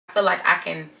I feel like I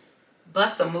can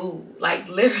bust a move. Like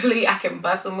literally I can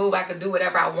bust a move. I can do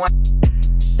whatever I want.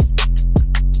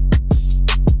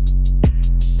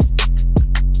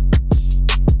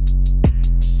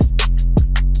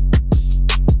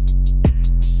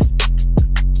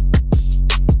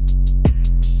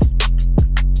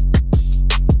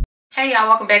 Hey y'all,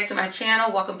 welcome back to my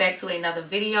channel. Welcome back to another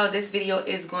video. This video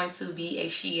is going to be a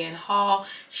Shein haul,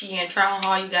 Shein try on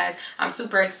haul, you guys. I'm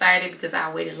super excited because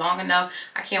I waited long enough.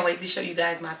 I can't wait to show you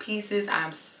guys my pieces.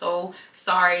 I'm so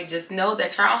sorry. Just know that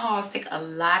try on hauls take a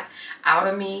lot out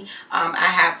of me. I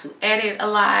have to edit a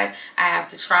lot. I have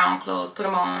to try on clothes, put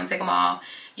them on, take them off.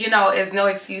 You know, there's no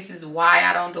excuses why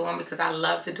I don't do them because I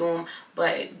love to do them.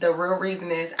 But the real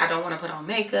reason is I don't want to put on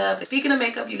makeup. Speaking of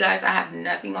makeup, you guys, I have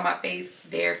nothing on my face.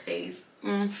 Bare face.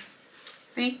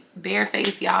 See? Bare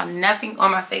face, y'all. Nothing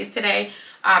on my face today.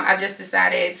 I just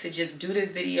decided to just do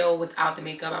this video without the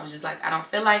makeup. I was just like, I don't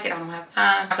feel like it. I don't have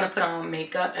time. I'm not going to put on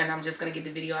makeup and I'm just going to get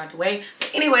the video out of the way.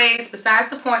 But anyways, besides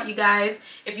the point, you guys,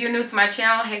 if you're new to my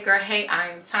channel, hey girl, hey, I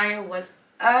am Tanya. What's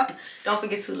up? Don't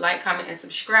forget to like, comment, and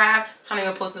subscribe. Turn on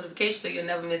your post notifications so you'll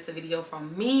never miss a video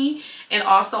from me. And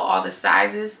also all the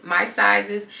sizes, my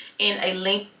sizes, and a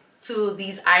link to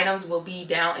these items will be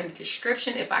down in the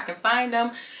description if I can find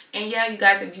them. And yeah, you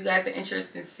guys, if you guys are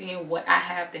interested in seeing what I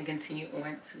have, then continue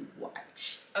on to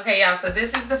watch. Okay, y'all, so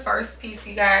this is the first piece,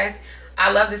 you guys.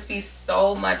 I love this piece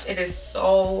so much. It is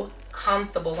so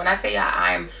comfortable. When I tell y'all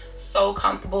I'm so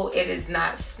comfortable, it is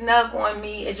not snug on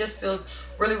me. It just feels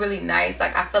really, really nice.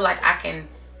 Like I feel like I can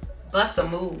bust a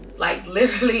move. Like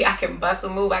literally I can bust a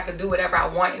move. I can do whatever I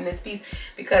want in this piece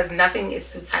because nothing is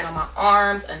too tight on my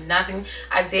arms or nothing.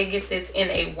 I did get this in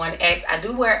a 1X. I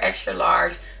do wear extra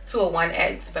large to a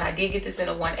 1X, but I did get this in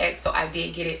a 1X, so I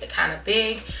did get it kind of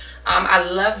big. I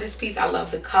love this piece. I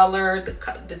love the color.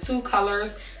 The two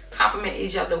colors complement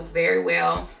each other very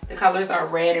well. The colors are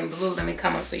red and blue. Let me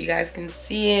come up so you guys can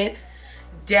see it.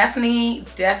 Definitely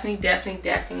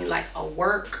like a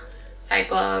work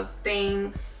type of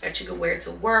thing that you can wear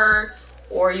to work,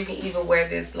 or you can even wear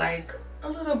this like a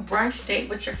little brunch date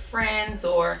with your friends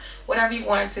or whatever you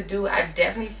want to do. I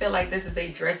definitely feel like this is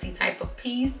a dressy type of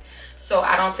piece, so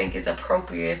I don't think it's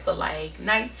appropriate for like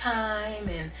nighttime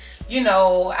and, you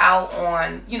know, out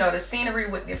on, you know, the scenery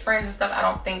with your friends and stuff. I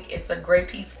don't think it's a great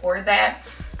piece for that.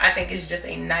 I think it's just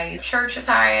a nice church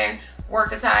attire,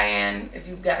 work attire. If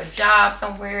you've got a job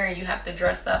somewhere and you have to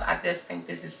dress up, I just think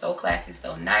this is so classy,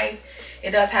 so nice.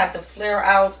 It does have the flare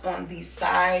out on the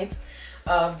sides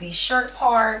of the shirt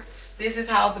part. This is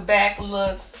how the back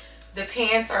looks. The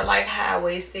pants are like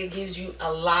high-waisted, gives you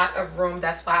a lot of room.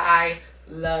 That's why I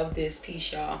love this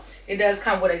piece, y'all. It does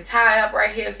come with a tie up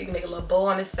right here, so you can make a little bow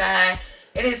on the side.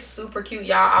 It is super cute,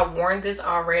 y'all. I've worn this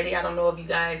already. I don't know if you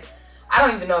guys, I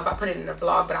don't even know if I put it in the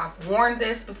vlog, but I've worn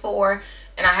this before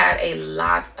and I had a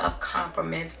lot of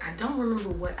compliments. I don't remember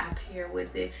what I paired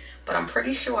with it, but I'm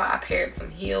pretty sure I paired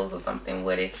some heels or something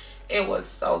with it. It was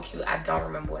so cute. I don't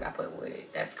remember what I put with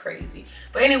it. That's crazy.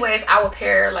 But anyways, I would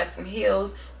pair like some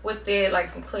heels with it, like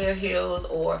some clear heels,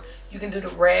 or you can do the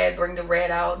red, bring the red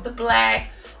out, the black,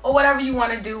 or whatever you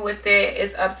want to do with it.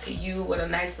 It's up to you with a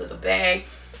nice little bag.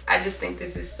 I just think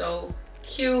this is so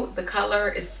cute. The color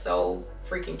is so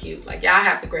freaking cute. Like y'all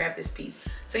have to grab this piece.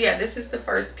 So yeah, this is the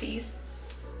first piece.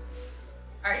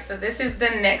 All right, so this is the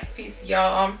next piece,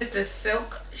 y'all. It's the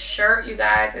silk shirt, you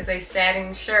guys. It's a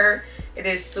satin shirt. It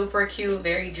is super cute,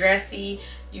 very dressy.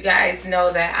 You guys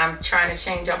know that I'm trying to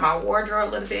change up my wardrobe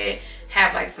a little bit,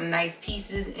 have like some nice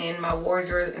pieces in my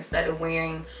wardrobe instead of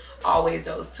wearing always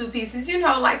those two pieces, you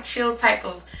know, like chill type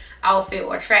of outfit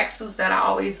or tracksuits that I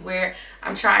always wear.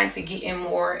 I'm trying to get in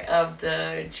more of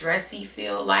the dressy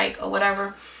feel like or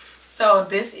whatever. So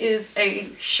this is a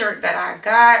shirt that I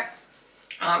got.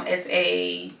 It's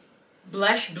a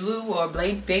blush blue or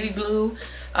baby blue.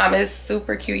 It's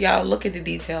super cute, y'all. Look at the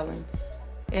detailing.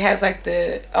 It has like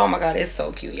the, oh my god, it's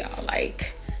so cute, y'all.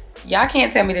 Like y'all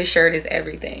can't tell me this shirt is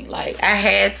everything. Like I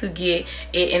had to get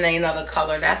it in another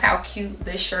color. That's how cute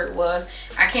this shirt was.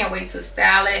 I can't wait to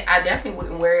style it. I definitely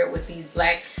wouldn't wear it with these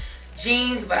black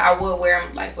jeans, but I would wear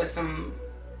them like with some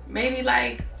maybe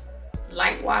like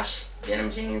light wash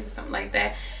denim jeans or something like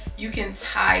that. You can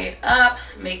tie it up,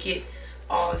 make it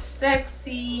all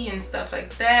sexy and stuff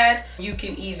like that. You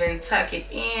can even tuck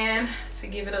it in to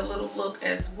give it a little look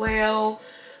as well.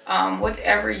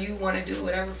 Whatever you want to do,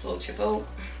 whatever floats your boat.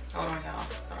 Hold on, y'all,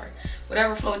 sorry.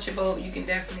 Whatever floats your boat, you can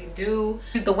definitely do.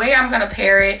 The way I'm gonna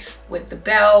pair it with the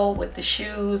belt, with the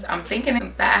shoes, I'm thinking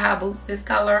some thigh-high boots this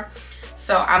color. So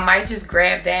So I might just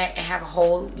grab that and have a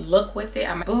whole look with it.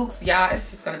 Boots, y'all,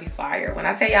 it's just gonna be fire. When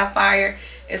I tell y'all fire,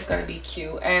 it's gonna be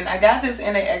cute. And I got this in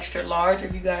an extra large,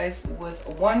 if you guys was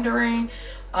wondering.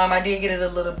 I did get it a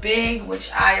little big, which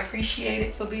I appreciate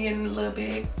it for being a little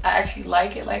big. I actually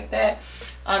like it like that.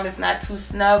 It's not too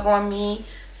snug on me,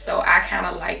 so I kind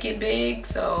of like it big.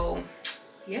 So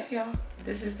yeah, y'all,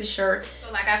 this is the shirt.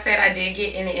 So like I said, I did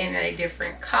get it in a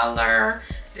different color.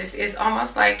 This is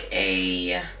almost like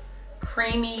a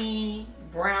creamy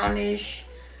brownish,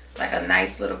 like a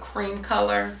nice little cream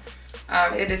color.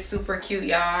 It is super cute,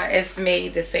 y'all. It's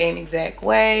made the same exact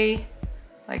way,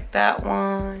 like that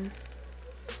one.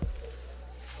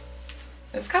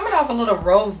 It's coming off a little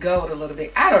rose gold a little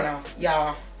bit. I don't know,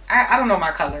 y'all. I don't know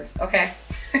my colors, okay?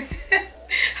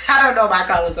 I don't know my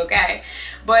colors, okay?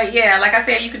 But yeah, like I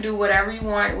said, you can do whatever you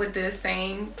want with this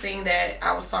same thing that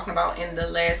I was talking about in the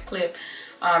last clip.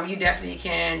 You definitely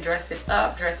can dress it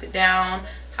up, dress it down,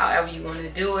 however you want to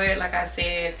do it. Like I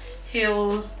said,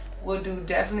 heels will do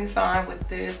definitely fine with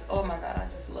this. Oh my God, I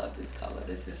just love this color.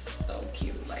 This is so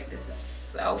cute. Like, this is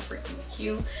so freaking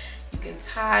cute. You can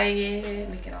tie it,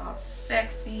 make it all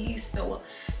sexy, still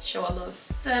show a little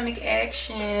stomach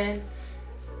action,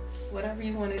 whatever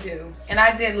you want to do. And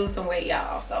I did lose some weight,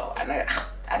 y'all, so I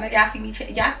know y'all see me,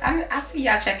 I see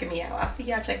y'all checking me out. I see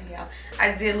y'all checking me out.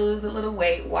 I did lose a little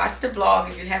weight. Watch the vlog.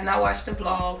 If you have not watched the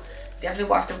vlog, definitely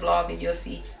watch the vlog and you'll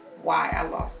see why I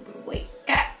lost a little weight,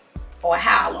 okay? Or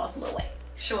how I lost a little weight.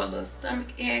 Show a little stomach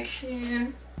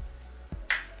action.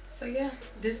 So yeah,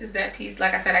 this is that piece.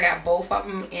 Like I said, I got both of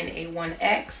them in a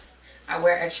 1X. I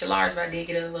wear extra large, but I did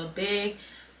get it a little big.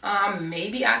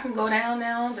 Maybe I can go down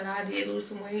now that I did lose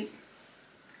some weight,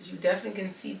 because you definitely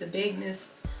can see the bigness,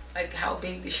 like how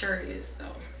big the shirt is. So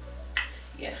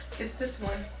yeah, it's this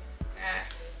one.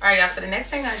 All right, y'all, so the next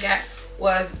thing I got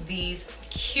was these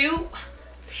cute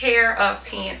pair of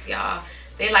pants, y'all.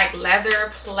 They like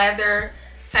leather, pleather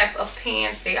type of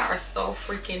pants. They are so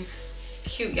freaking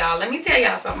cute, y'all. Let me tell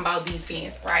y'all something about these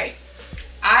pants, right?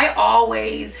 I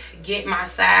always get my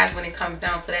size when it comes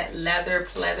down to that leather,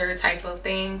 pleather type of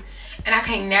thing, and I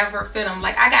can never fit them.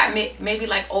 Like, I got maybe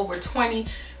like over 20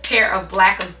 pair of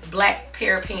black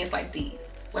pair of pants like these.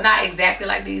 Well, not exactly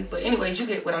like these, but anyways, you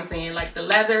get what I'm saying. Like the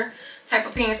leather type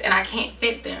of pants, and I can't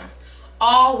fit them.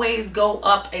 Always go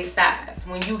up a size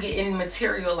when you get in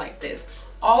material like this.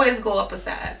 Always go up a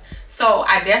size. So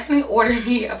I definitely ordered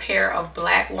me a pair of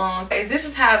black longs. This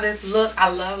is how this look. I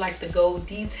love like the gold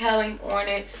detailing on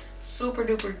it. Super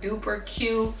duper duper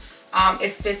cute.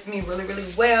 It fits me really, really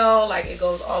well. Like, it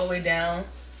goes all the way down,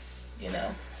 you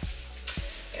know,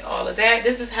 and all of that.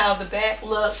 This is how the back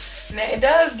looks. Now it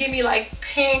does give me like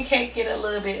pancake it a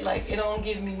little bit. Like, it don't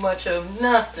give me much of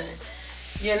nothing,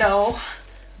 you know,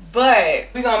 but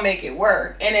we're gonna make it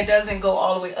work. And it doesn't go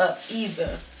all the way up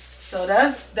either. So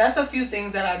that's a few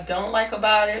things that I don't like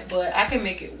about it, but I can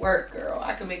make it work, girl.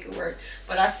 I can make it work.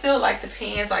 But I still like the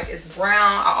pants. Like, it's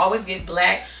brown. I always get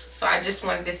black, so I just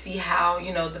wanted to see how,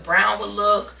 you know, the brown would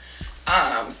look.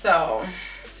 So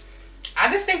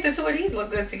I just think the two of these look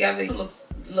good together. It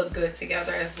look good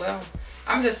together as well.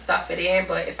 I'm just stuff it in,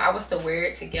 but if I was to wear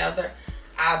it together,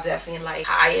 I'll definitely like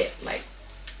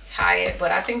tie it.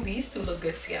 But I think these two look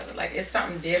good together. Like, it's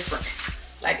something different.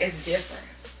 Like, it's different.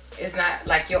 It's not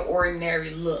like your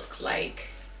ordinary look. Like,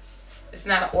 it's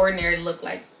not an ordinary look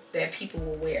like that people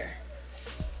will wear.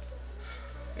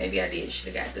 Maybe I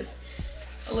should have got this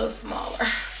a little smaller,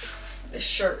 the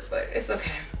shirt, but it's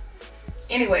okay.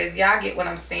 Anyways, y'all get what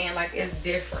I'm saying. Like, it's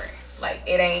different. Like,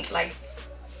 it ain't like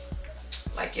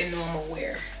your normal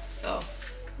wear. So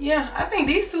yeah, I think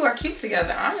these two are cute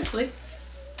together, honestly.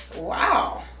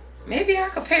 Wow, maybe I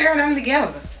could pair them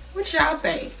together. What y'all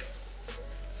think?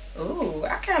 Ooh,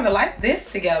 I kind of like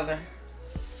this together.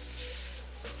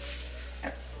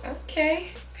 That's okay,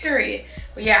 period.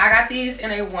 But yeah, I got these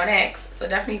in a 1X, so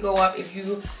definitely go up if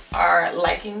you are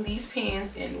liking these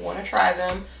pants and want to try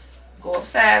them. Go up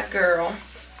size, girl.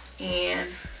 And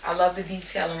I love the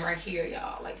detailing right here,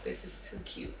 y'all. Like, this is too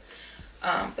cute.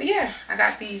 But yeah, I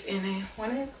got these in a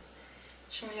 1X.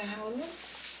 Showing y'all how it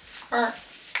looks. Front,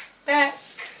 back,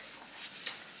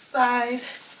 side,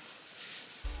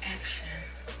 action.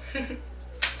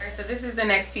 Alright, so this is the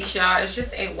next piece, y'all. It's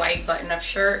just a white button-up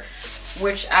shirt,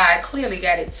 which I clearly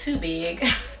got it too big.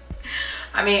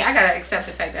 I mean, I gotta accept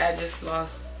the fact that I just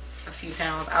lost a few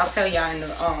pounds. I'll tell y'all in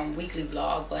the weekly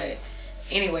vlog, but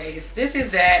anyways, this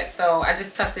is that. So I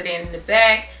just tucked it in the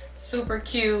back. Super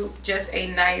cute. Just a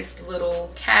nice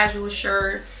little casual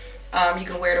shirt. You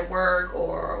can wear to work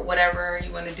or whatever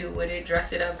you want to do with it.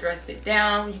 Dress it up, dress it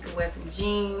down. You can wear some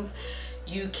jeans.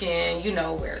 You can, you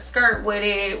know, wear a skirt with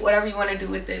it, whatever you want to do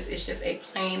with this. It's just a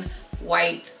plain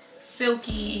white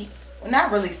silky, well,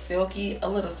 not really silky, a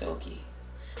little silky,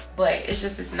 but it's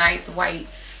just this nice white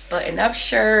button up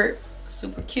shirt.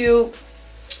 Super cute.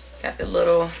 Got the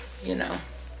little, you know,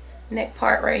 neck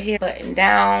part right here, button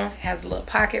down, has a little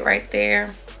pocket right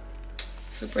there.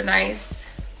 Super nice.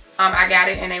 I got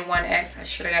it in a 1X. I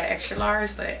should have got an extra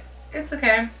large, but it's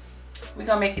okay. We're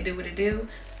gonna make it do what it do.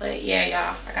 But yeah,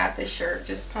 y'all, I got this shirt,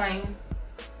 just plain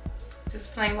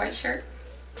white shirt.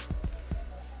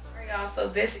 All right, y'all, so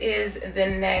this is the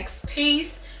next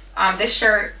piece. This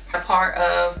shirt, a part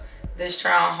of this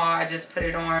try on haul. I just put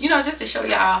it on, you know, just to show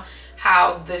y'all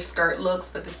how this skirt looks.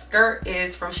 But the skirt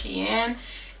is from Shein,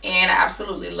 and I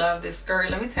absolutely love this skirt.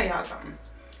 Let me tell y'all something.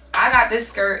 I got this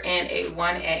skirt in a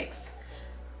 1X.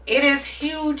 It is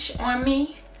huge on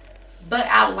me, but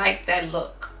I like that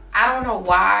look. I don't know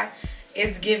why.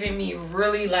 It's giving me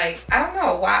really, like, I don't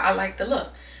know why I like the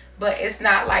look, but it's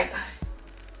not like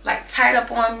tight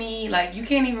up on me. Like, you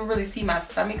can't even really see my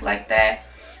stomach like that,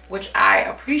 which I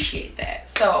appreciate that.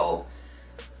 So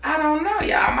I don't know,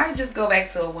 y'all. I might just go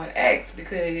back to a 1X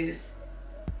because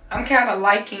I'm kind of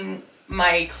liking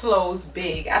my clothes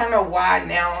big. I don't know why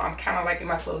now I'm kind of liking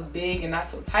my clothes big and not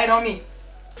so tight on me.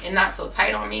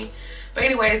 But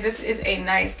anyways, this is a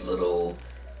nice little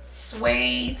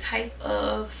suede type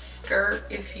of skirt,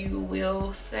 if you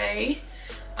will say.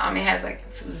 It has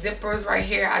like 2 zippers right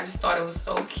here. I just thought it was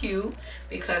so cute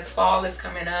because fall is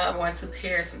coming up. I want to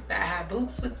pair some thigh-high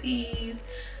boots with these.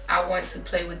 I want to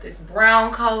play with this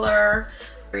brown color,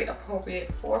 very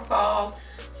appropriate for fall.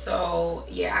 So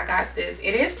yeah, I got this.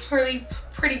 It is pretty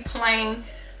plain,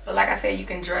 but like I said, you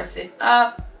can dress it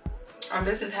up.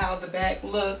 This is how the back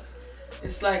look.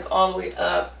 It's like all the way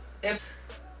up, and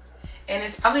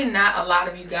it's probably not a lot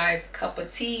of you guys' cup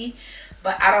of tea,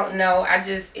 but I don't know,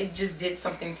 it just did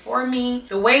something for me.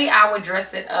 The way I would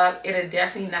dress it up, it'll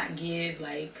definitely not give,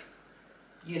 like,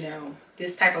 you know,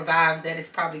 this type of vibes that it's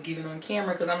probably giving on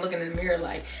camera, because I'm looking in the mirror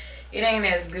like it ain't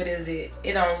as good as it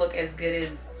don't look as good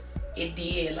as it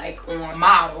did like on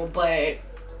model. But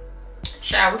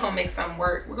child, we're gonna make something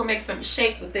work. We're gonna make something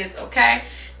shake with this, okay?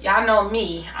 Y'all know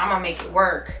me, I'm gonna make it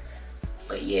work.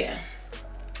 But yeah,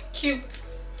 cute.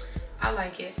 I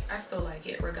like it. I still like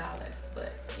it regardless.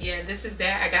 But yeah, this is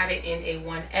that. I got it in a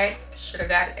 1X. Should have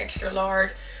got it extra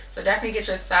large. So definitely get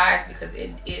your size because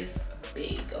it is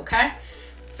big, okay?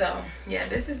 So yeah,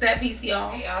 this is that piece,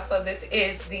 y'all. So this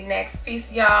is the next piece,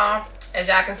 y'all. As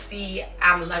y'all can see,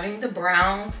 I'm loving the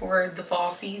brown for the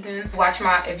fall season.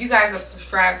 If you guys have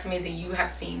subscribed to me, then you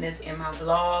have seen this in my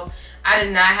vlog. I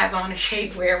did not have on a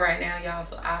shapewear right now, y'all,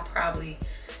 so I probably,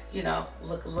 you know,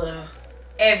 look a little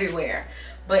everywhere.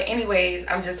 But anyways,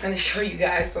 I'm just gonna show you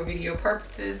guys for video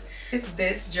purposes. It's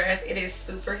this dress. It is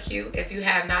super cute. If you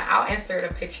have not, I'll insert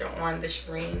a picture on the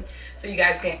screen so you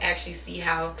guys can actually see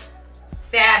how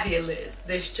fabulous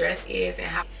this dress is and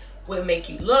how it will make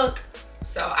you look.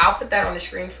 So I'll put that on the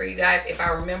screen for you guys if I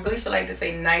remember. I really feel like this is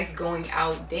a nice going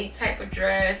out date type of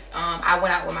dress. I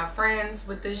went out with my friends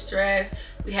with this dress.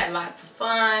 We had lots of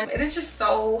fun. It is just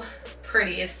so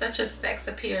pretty. It's such a sex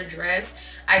appeal dress.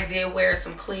 I did wear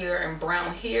some clear and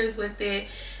brown hairs with it.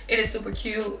 It is super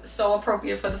cute, so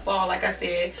appropriate for the fall. Like I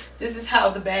said, this is how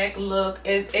the back look.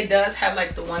 It does have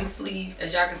like the one sleeve,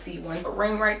 as y'all can see, one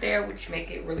ring right there, which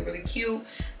make it really, really cute.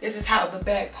 This is how the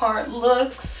back part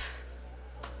looks.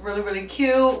 Really, really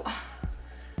cute.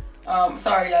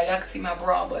 Sorry y'all can see my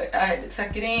bra, but I had to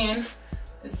tuck it in.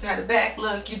 This is how the back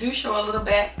look. You do show a little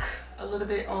back, a little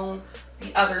bit on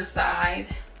the other side.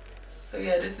 So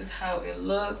yeah, this is how it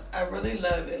looks. I really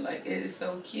love it. Like, it is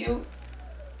so cute.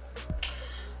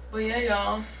 But yeah,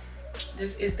 y'all,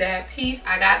 this is that piece.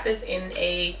 I got this in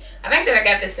I think that I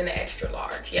got this in the extra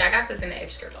large. Yeah, I got this in the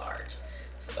extra large.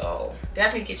 So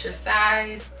definitely get your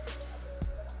size.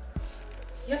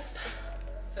 Yep.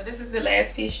 So this is the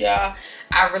last piece, y'all.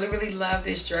 I really, really love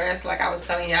this dress. Like I was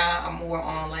telling y'all, I'm more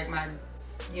on like my,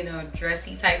 you know,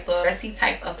 dressy type of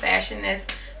fashionness.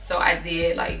 So I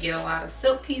did like get a lot of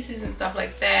silk pieces and stuff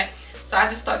like that. So I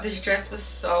just thought this dress was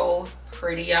so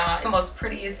pretty, y'all. The most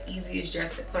prettiest, easiest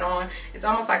dress to put on. It's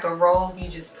almost like a robe. You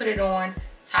just put it on,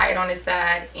 tie it on the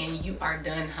side, and you are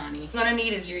done, honey. What you're gonna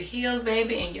need is your heels,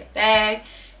 baby, and your bag,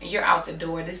 and you're out the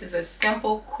door. This is a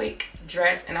simple, quick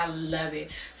dress, and I love it.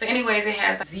 So anyways, it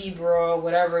has zebra,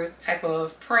 whatever type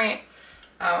of print.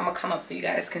 I'm gonna come up so you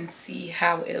guys can see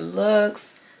how it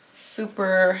looks.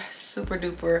 Super, super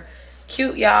duper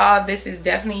cute, y'all. This is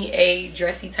definitely a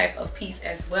dressy type of piece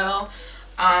as well.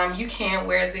 You can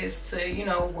wear this to, you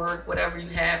know, work, whatever you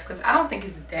have, because I don't think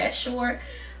it's that short,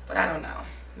 but I don't know.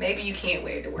 Maybe you can't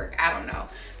wear it to work, I don't know.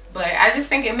 But I just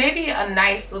think it may be a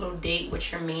nice little date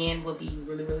with your man would be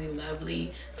really, really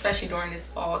lovely, especially during this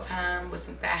fall time with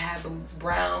some thigh-high boots,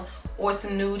 brown, or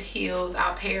some nude heels.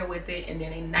 I'll pair with it, and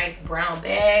then a nice brown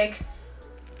bag.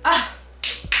 Ah,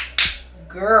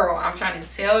 girl, I'm trying to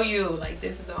tell you, like,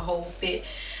 this is a whole fit.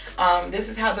 This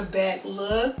is how the back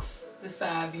looks, the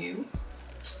side view.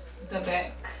 The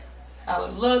back, how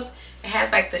it looks. It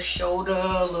has like the shoulder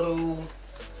little,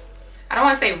 I don't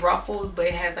want to say ruffles, but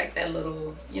it has like that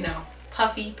little, you know,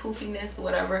 puffy poofiness,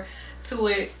 whatever, to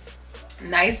it.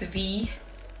 Nice V.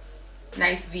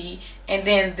 Nice V. And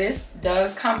then this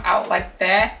does come out like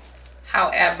that.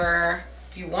 However,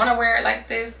 if you want to wear it like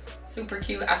this, super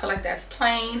cute. I feel like that's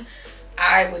plain.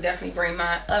 I would definitely bring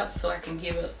mine up so I can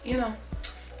give it, you know,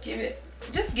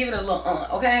 just give it a little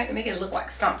okay, make it look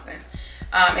like something.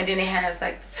 And then it has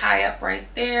like the tie up right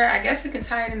there. I guess you can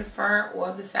tie it in the front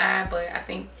or the side, but I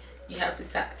think you have to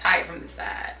tie it from the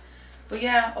side. But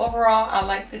yeah, overall, I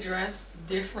like the dress.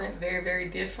 Different, very, very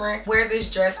different. Wear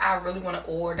this dress, I really want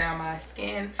to oil down my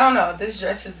skin. I don't know, this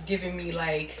dress is giving me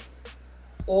like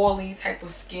oily type of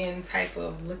skin, type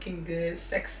of looking good,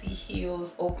 sexy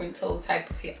heels, open toe type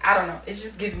of hair. I don't know, it's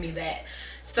just giving me that.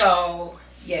 So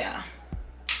yeah,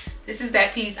 this is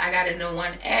that piece. I got it in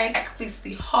one egg. That completes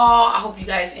the haul. I hope you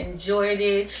guys enjoyed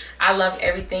it. I love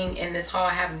everything in this haul.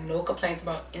 I have no complaints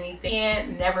about anything.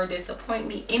 And never disappoint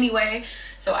me anyway.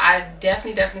 So I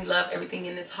definitely love everything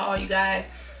in this haul, you guys.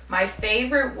 My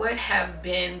favorite would have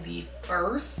been the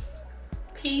first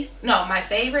piece. No, my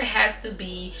favorite has to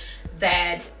be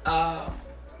that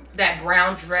that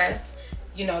brown dress.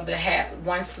 You know, the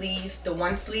one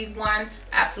sleeve one.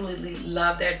 Absolutely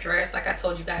love that dress. Like I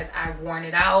told you guys, I've worn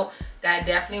it out. That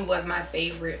definitely was my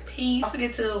favorite piece. Don't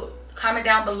forget to comment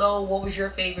down below what was your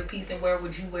favorite piece and where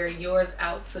would you wear yours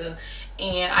out to.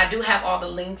 And I do have all the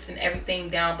links and everything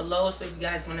down below, so if you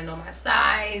guys want to know my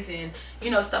size and,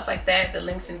 you know, stuff like that, the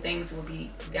links and things will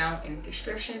be down in the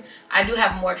description. I do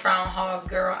have more try on hauls,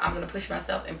 girl. I'm gonna push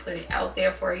myself and put it out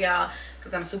there for y'all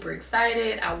because I'm super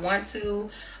excited. I want to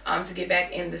get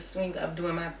back in the swing of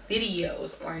doing my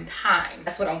videos on time.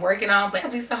 That's what I'm working on. But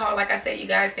at least the haul, like I said, you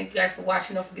guys, thank you guys for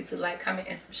watching. Don't forget to like, comment,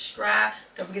 and subscribe.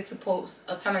 Don't forget to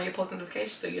turn on your post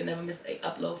notifications so you'll never miss an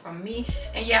upload from me.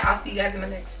 And yeah, I'll see you guys in my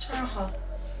next try on haul.